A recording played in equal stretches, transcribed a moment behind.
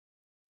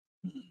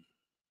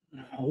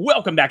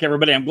Welcome back,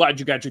 everybody. I'm glad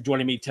you guys are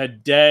joining me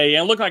today.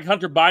 And it looks like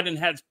Hunter Biden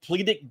has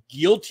pleaded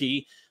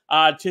guilty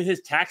to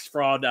his tax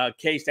fraud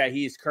case that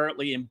he is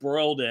currently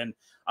embroiled in.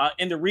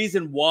 And the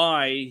reason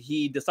why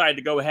he decided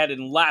to go ahead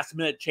and last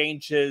minute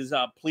change his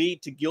plea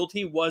to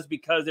guilty was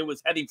because it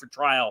was heading for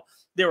trial.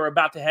 They were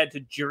about to head to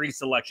jury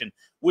selection,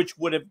 which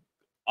would have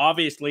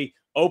obviously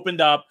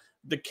opened up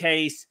the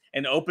case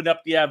and opened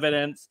up the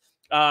evidence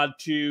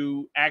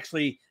to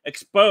actually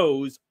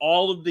expose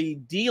all of the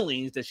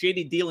dealings, the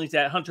shady dealings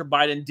that Hunter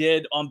Biden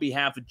did on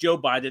behalf of Joe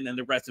Biden and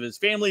the rest of his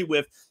family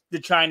with the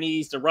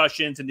Chinese, the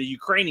Russians, and the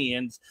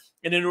Ukrainians,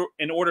 and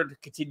in order to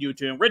continue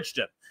to enrich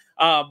them.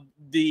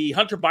 The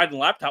Hunter Biden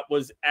laptop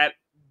was at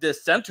the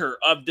center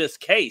of this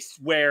case,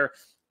 where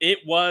it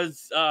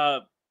was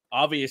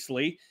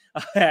obviously,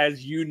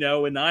 as you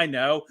know and I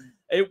know,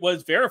 it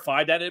was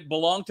verified that it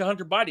belonged to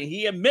Hunter Biden.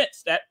 He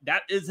admits that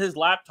that is his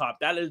laptop.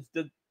 That is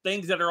the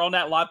things that are on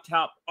that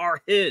laptop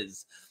are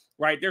his,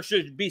 right? There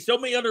should be so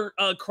many other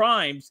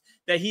crimes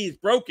that he's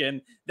broken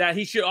that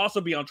he should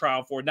also be on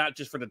trial for, not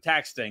just for the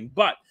tax thing.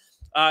 But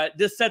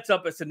this sets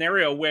up a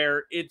scenario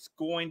where it's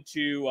going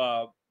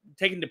to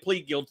taking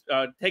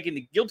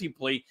the guilty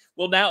plea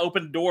will now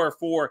open the door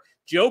for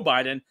Joe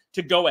Biden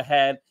to go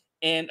ahead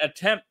and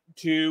attempt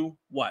to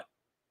what?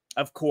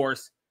 Of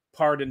course,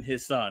 pardon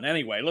his son.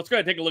 Anyway, let's go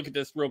ahead and take a look at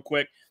this real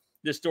quick.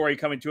 This story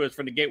coming to us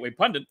from the Gateway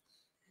Pundit.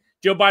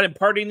 Joe Biden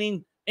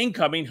pardoning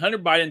incoming. Hunter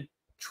Biden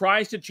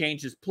tries to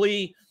change his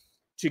plea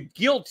to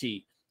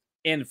guilty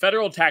in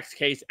federal tax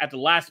case at the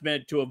last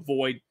minute to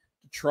avoid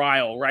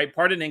trial, right?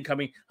 Pardon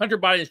incoming. Hunter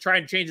Biden is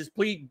trying to change his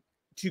plea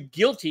to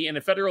guilty in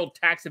a federal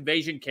tax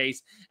evasion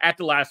case at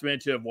the last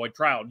minute to avoid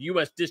trial.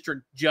 U.S.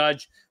 District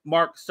Judge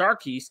Mark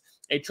Sarkis,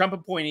 a Trump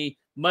appointee,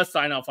 must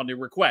sign off on the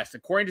request.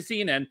 According to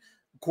CNN,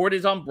 the court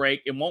is on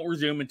break and won't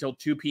resume until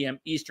 2 p.m.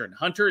 Eastern.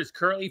 Hunter is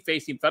currently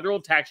facing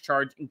federal tax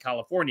charge in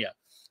California.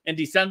 In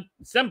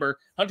December,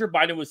 Hunter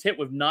Biden was hit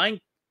with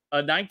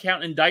a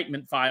nine-count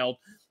indictment filed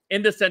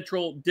in the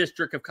Central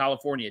District of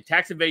California.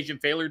 Tax evasion,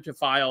 failure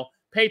to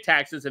pay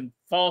taxes, and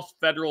false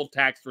federal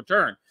tax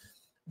return.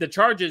 The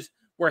charges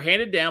were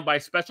handed down by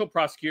Special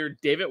Prosecutor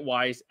David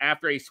Weiss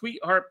after a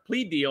sweetheart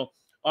plea deal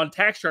on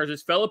tax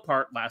charges fell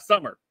apart last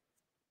summer.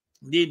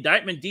 The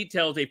indictment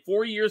details a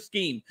 4-year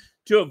scheme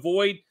to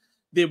avoid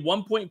the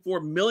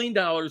 $1.4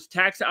 million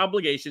tax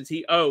obligations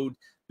he owed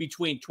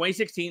between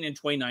 2016 and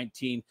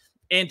 2019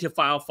 and to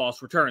file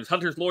false returns.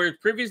 Hunter's lawyers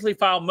previously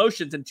filed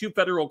motions in 2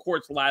 federal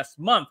courts last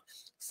month,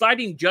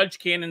 citing Judge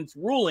Cannon's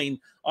ruling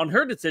on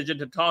her decision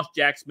to toss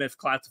Jack Smith's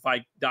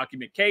classified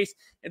document case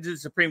into the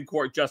Supreme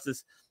Court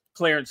Justice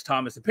Clarence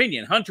Thomas'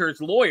 opinion.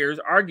 Hunter's lawyers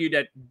argued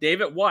that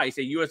David Weiss,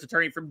 a U.S.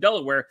 attorney from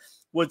Delaware,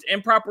 was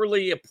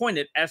improperly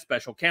appointed as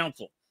special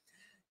counsel.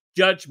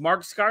 Judge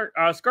Mark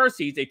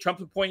Sarkis, a Trump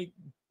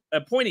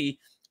appointee,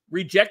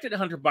 rejected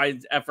Hunter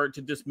Biden's effort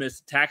to dismiss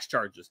tax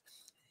charges.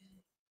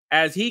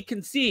 As he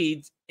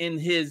concedes in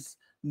his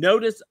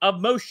notice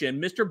of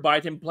motion, Mr.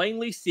 Biden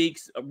plainly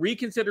seeks a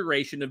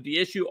reconsideration of the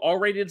issue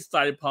already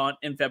decided upon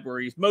in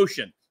February's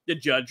motion, the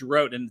judge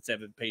wrote in the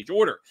 7-page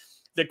order.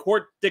 The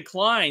court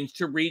declines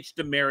to reach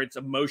the merits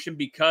of motion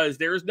because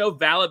there is no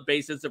valid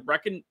basis of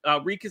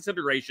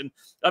reconsideration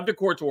of the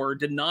court's order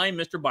denying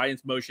Mr.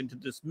 Biden's motion to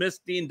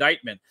dismiss the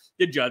indictment,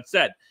 the judge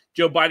said.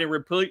 Joe Biden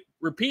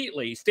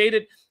repeatedly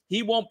stated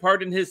he won't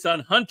pardon his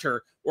son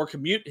Hunter or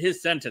commute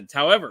his sentence.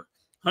 However,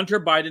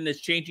 Hunter Biden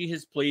is changing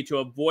his plea to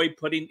avoid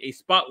putting a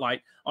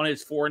spotlight on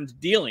his foreign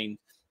dealings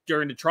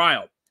during the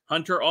trial.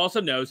 Hunter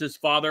also knows his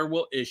father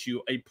will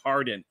issue a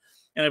pardon.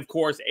 And of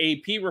course,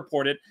 AP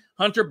reported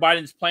Hunter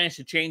Biden's plans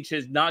to change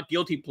his not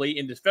guilty plea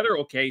in this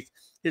federal case.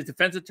 His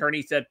defense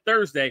attorney said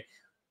Thursday,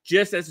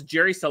 just as the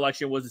jury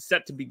selection was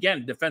set to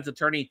begin. Defense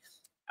attorney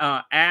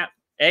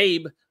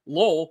Abe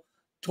Lowell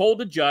told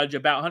the judge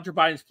about Hunter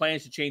Biden's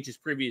plans to change his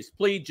previous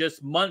plea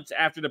just months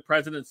after the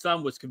president's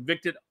son was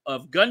convicted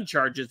of gun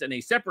charges in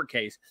a separate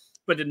case,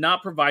 but did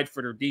not provide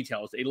further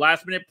details. A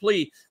last-minute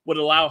plea would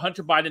allow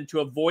Hunter Biden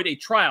to avoid a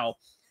trial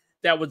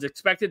that was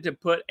expected to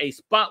put a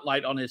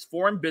spotlight on his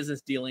foreign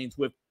business dealings,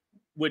 with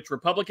which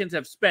Republicans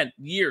have spent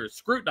years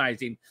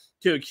scrutinizing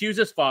to accuse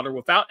his father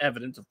without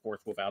evidence, of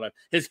course, without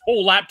his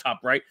whole laptop,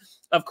 right,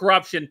 of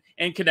corruption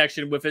in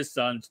connection with his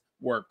son's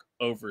work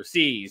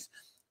overseas.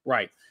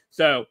 Right.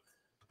 So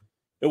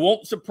it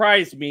won't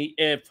surprise me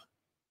if,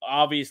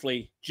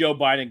 obviously, Joe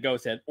Biden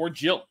goes ahead, or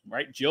Jill,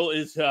 right? Jill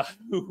is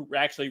who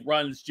actually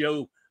runs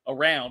Joe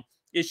around,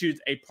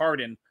 issues a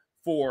pardon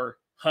for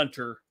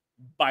Hunter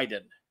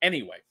Biden.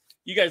 Anyway,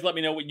 you guys let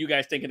me know what you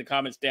guys think in the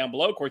comments down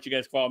below. Of course, you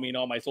guys follow me on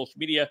all my social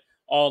media,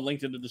 all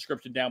linked in the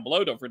description down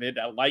below. Don't forget to hit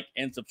that like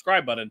and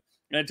subscribe button.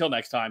 And until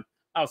next time,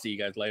 I'll see you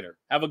guys later.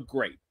 Have a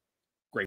great